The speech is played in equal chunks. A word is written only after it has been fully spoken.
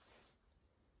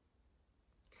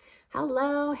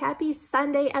Hello, happy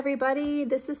Sunday, everybody.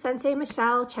 This is Sensei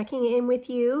Michelle checking in with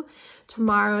you.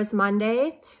 Tomorrow is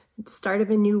Monday, start of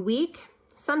a new week.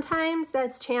 Sometimes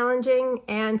that's challenging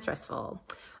and stressful.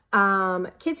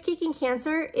 Kids Kicking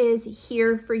Cancer is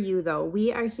here for you though.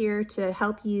 We are here to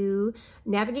help you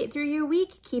navigate through your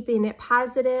week, keeping it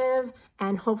positive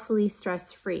and hopefully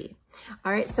stress-free.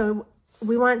 All right, so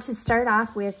we want to start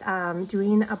off with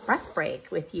doing a breath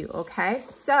break with you, okay?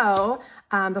 So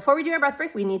before we do our breath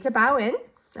break, we need to bow in,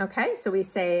 okay? So we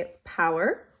say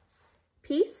power,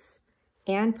 peace,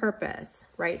 and purpose.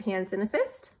 Right hand's in a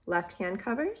fist, left hand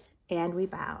covers, and we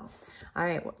bow. All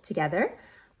right, together,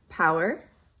 power,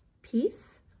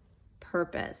 peace,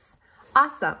 purpose.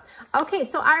 Awesome. Okay,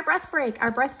 so our breath break,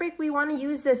 we want to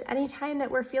use this anytime that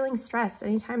we're feeling stressed,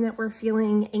 anytime that we're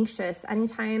feeling anxious,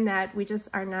 anytime that we just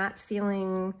are not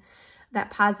feeling that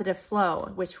positive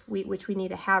flow, which we need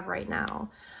to have right now.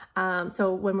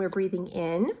 So when we're breathing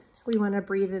in, we want to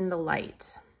breathe in the light.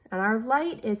 And our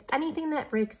light is anything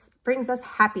that brings us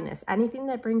happiness, anything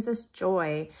that brings us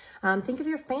joy. Think of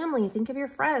your family, think of your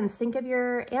friends, think of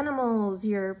your animals,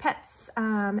 your pets,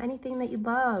 anything that you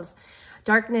love.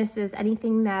 Darkness is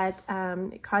anything that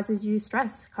causes you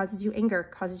stress, causes you anger,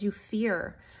 causes you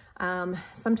fear.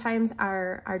 Sometimes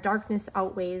our darkness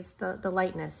outweighs the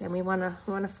lightness, and we want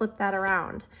to flip that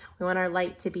around. We want our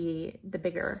light to be the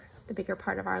bigger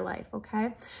part of our life,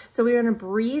 okay? So we're going to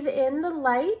breathe in the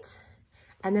light,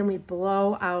 and then we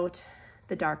blow out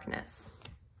the darkness.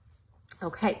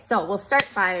 Okay, so we'll start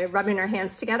by rubbing our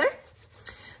hands together.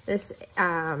 This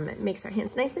makes our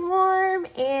hands nice and warm,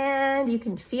 and you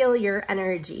can feel your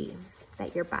energy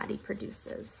that your body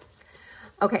produces.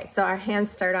 Okay, so our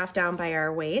hands start off down by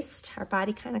our waist. Our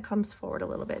body kind of comes forward a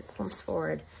little bit, slumps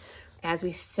forward. As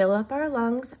we fill up our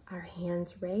lungs, our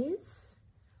hands raise.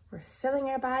 We're filling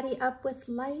our body up with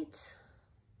light.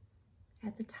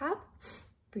 At the top,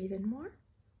 breathe in more.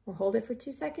 We'll hold it for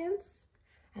 2 seconds,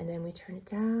 and then we turn it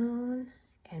down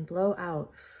and blow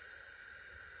out.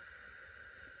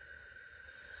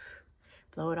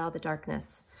 Blow out all the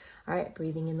darkness. All right,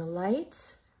 breathing in the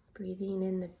light, breathing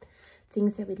in the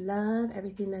things that we love,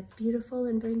 everything that's beautiful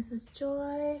and brings us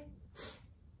joy.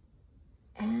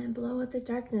 And blow out the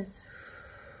darkness.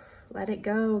 Let it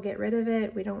go, get rid of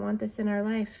it. We don't want this in our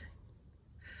life.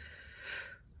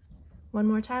 One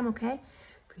more time, okay?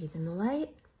 Breathe in the light.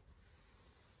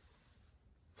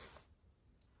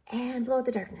 And blow out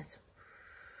the darkness.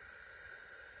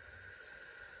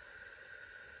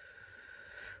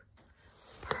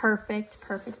 Perfect,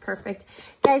 perfect, perfect.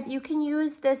 Guys, you can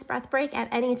use this breath break at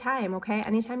any time, okay?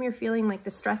 Anytime you're feeling like the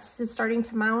stress is starting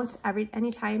to mount,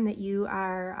 anytime that you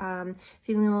are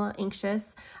feeling a little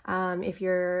anxious. If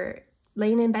you're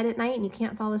laying in bed at night and you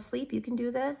can't fall asleep, you can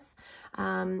do this.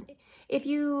 If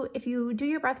you do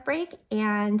your breath break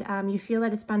and you feel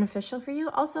that it's beneficial for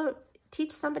you, also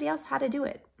teach somebody else how to do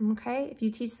it, okay? If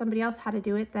you teach somebody else how to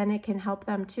do it, then it can help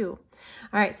them too.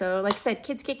 All right, so like I said,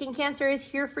 Kids Kicking Cancer is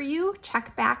here for you.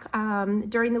 Check back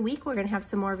during the week. We're gonna have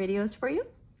some more videos for you.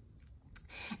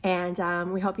 And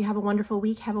we hope you have a wonderful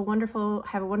week. Have a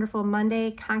wonderful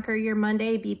Monday. Conquer your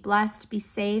Monday. Be blessed, be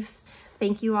safe.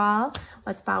 Thank you all.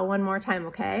 Let's bow one more time,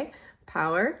 okay?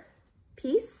 Power,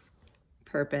 peace,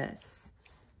 purpose.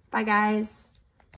 Bye, guys.